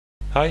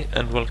Hi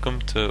and welcome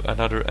to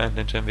another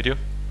AndEngine video.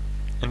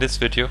 In this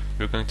video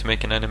we're going to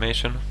make an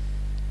animation.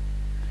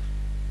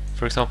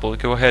 For example,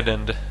 go ahead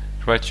and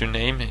write your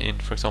name in,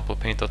 for example,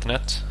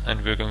 paint.net,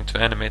 and we're going to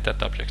animate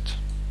that object.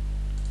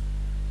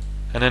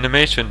 An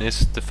animation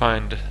is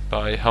defined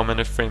by how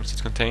many frames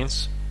it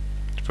contains.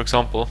 For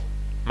example,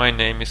 my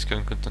name is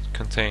going to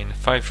contain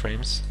 5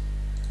 frames.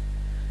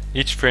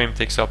 Each frame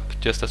takes up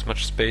just as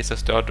much space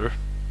as the other.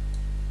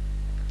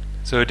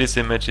 So this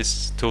image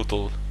is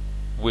total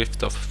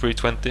width of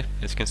 320,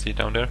 as you can see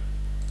down there.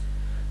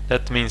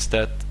 That means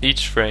that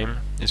each frame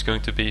is going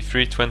to be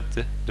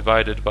 320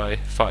 divided by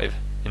 5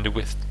 in the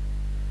width.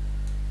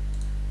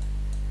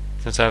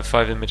 Since I have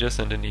 5 images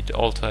and they need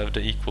all to have the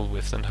equal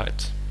width and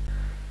height.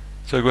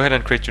 So go ahead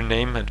and create your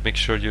name and make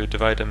sure you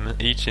divide them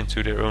each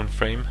into their own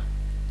frame.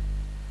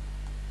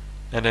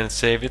 And then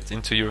save it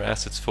into your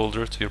assets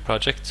folder to your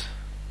project.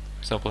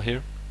 For example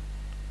here.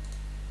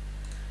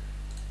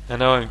 And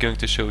now I'm going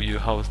to show you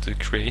how to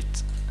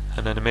create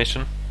an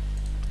animation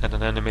and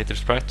an animated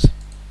sprite.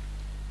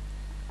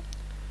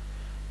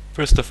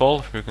 First of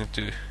all, we're going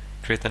to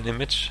create an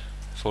image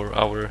for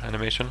our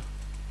animation,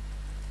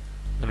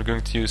 and we're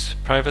going to use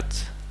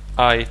private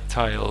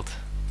tiled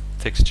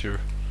texture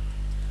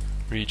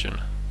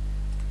region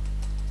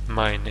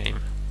my name,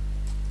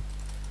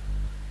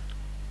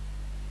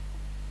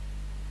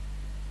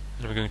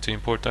 and we're going to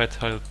import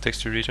tiled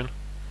texture region.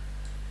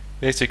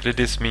 Basically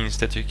this means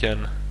that you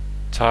can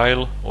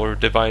tile or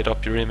divide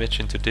up your image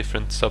into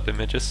different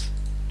sub-images.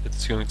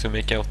 It's going to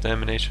make out the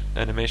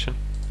animation.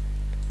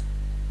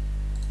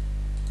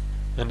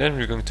 And then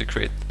we're going to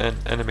create an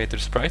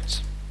animated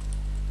sprite.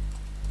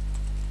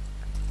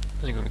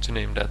 I'm going to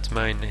name that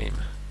my name.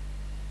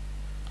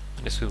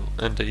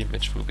 And the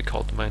image will be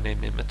called my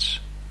name image.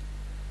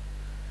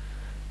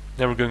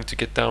 Now we're going to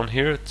get down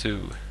here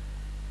to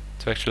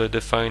actually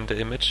define the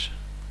image.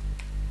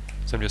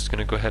 So I'm just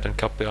going to go ahead and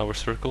copy our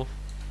circle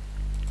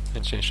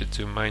and change it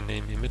to my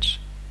name image.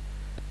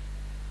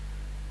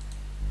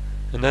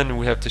 And then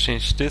we have to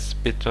change this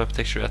bitmap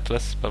texture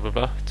atlas blah blah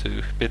blah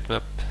to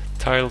bitmap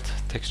tiled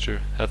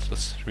texture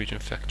atlas region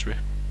factory.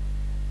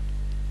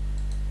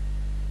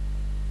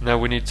 Now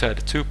we need to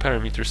add 2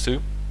 parameters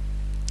too.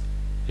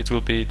 It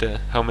will be the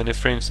how many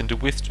frames in the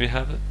width we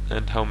have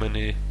and how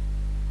many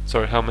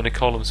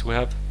columns we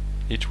have.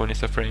 Each one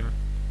is a frame,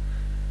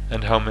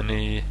 and how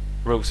many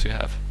rows you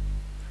have.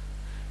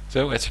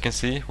 So as you can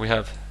see, we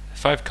have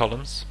 5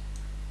 columns.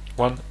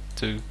 1,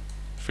 2,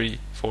 3,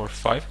 4,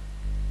 5.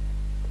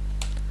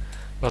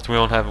 But we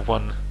only have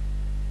 1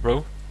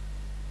 row.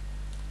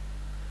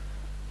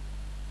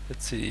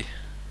 Let's see.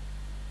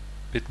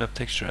 Bitmap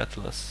texture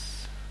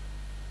atlas.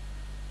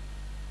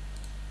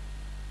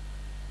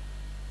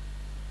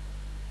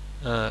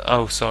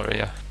 Oh, sorry,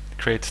 yeah.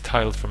 Create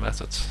tiled from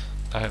assets.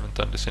 I haven't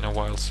done this in a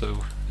while,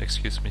 so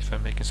excuse me if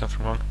I'm making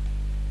something wrong.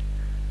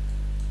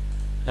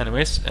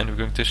 Anyways, and we're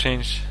going to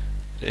change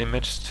the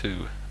image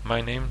to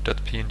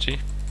myname.png,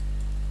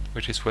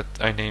 which is what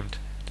I named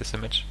this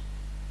image.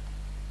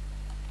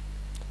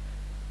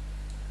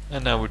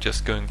 And now we're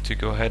just going to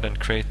go ahead and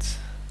create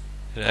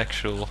the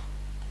actual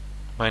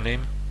my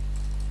name,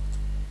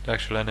 the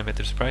actual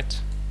animated sprite.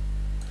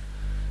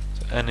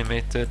 So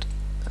animated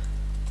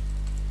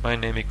my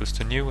name equals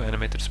to new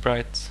animated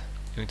sprite.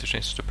 I'm going to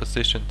change the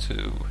position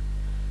to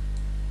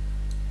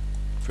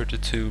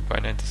 32 by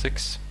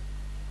 96,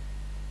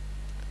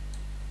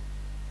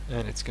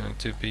 and it's going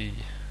to be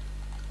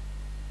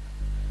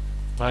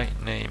my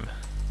name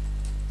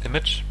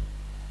image.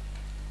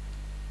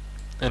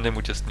 And then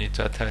we just need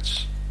to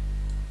attach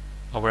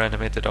our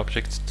animated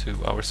object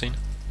to our scene.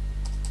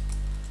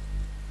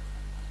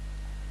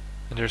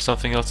 And there's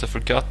something else I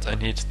forgot. I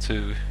need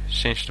to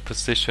change the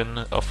position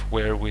of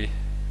where we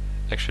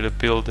actually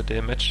build the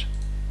image.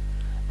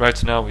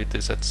 Right now it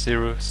is at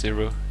 0,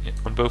 0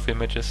 on both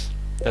images.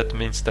 That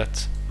means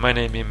that my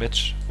name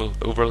image will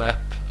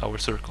overlap our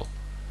circle,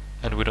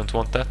 and we don't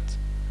want that.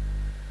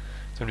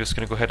 So I'm just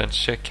going to go ahead and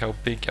check how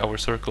big our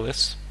circle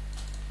is.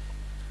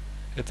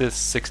 It is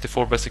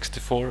 64 by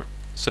 64,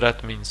 so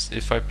that means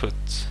if I put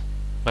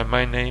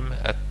my name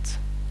at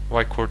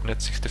y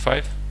coordinate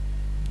 65,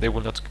 they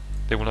will not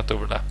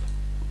overlap.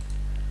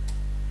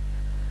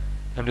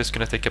 I'm just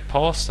going to take a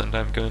pause, and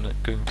I'm going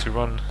to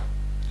run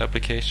the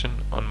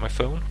application on my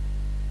phone.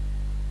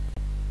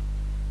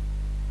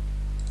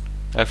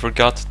 I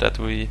forgot that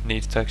we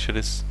need to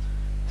actually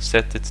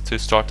set it to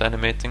start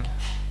animating,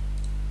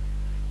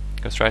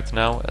 because right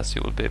now, as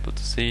you will be able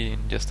to see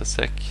in just a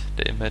sec,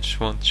 the image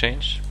won't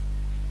change.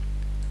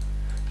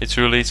 It's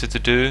really easy to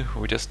do.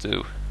 We just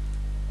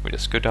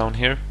go down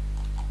here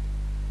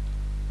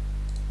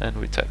and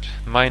we type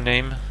my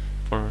name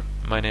for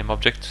my name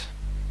object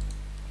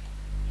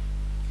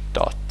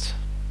dot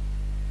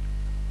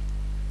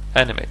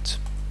animate,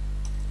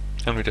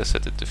 and we just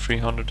set it to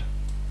 300.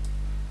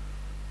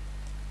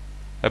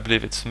 I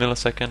believe it's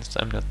milliseconds,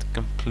 I'm not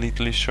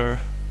completely sure,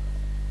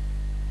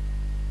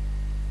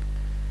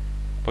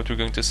 but we're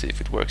going to see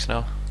if it works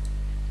now.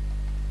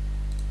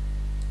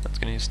 Not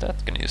gonna use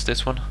that, gonna use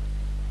this one.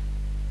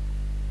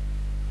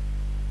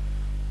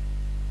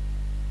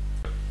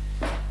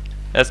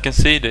 As you can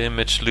see, the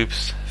image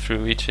loops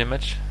through each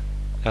image,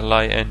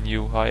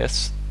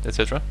 LINUIS,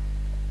 etc.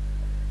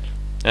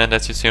 And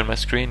as you see on my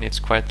screen, it's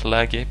quite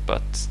laggy,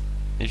 but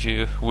if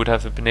you would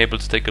have been able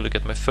to take a look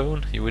at my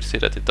phone, you would see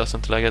that it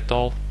doesn't lag at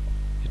all.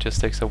 It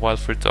just takes a while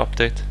for it to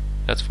update.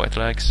 That's why it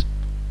lags.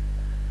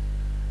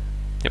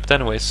 Yeah, but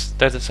anyways,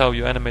 that is how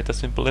you animate a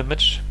simple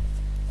image.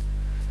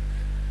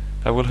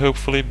 I will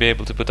hopefully be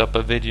able to put up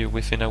a video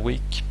within a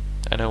week.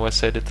 I know I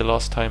said it the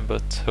last time,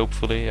 but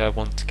hopefully I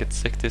won't get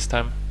sick this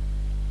time.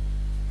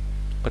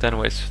 But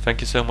anyways,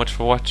 thank you so much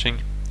for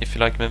watching. If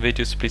you like my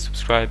videos, please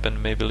subscribe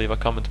and maybe leave a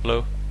comment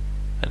below.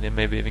 And then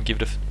maybe even give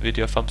the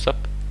video a thumbs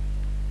up.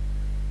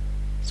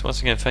 So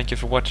once again, thank you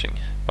for watching.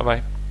 Bye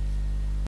bye.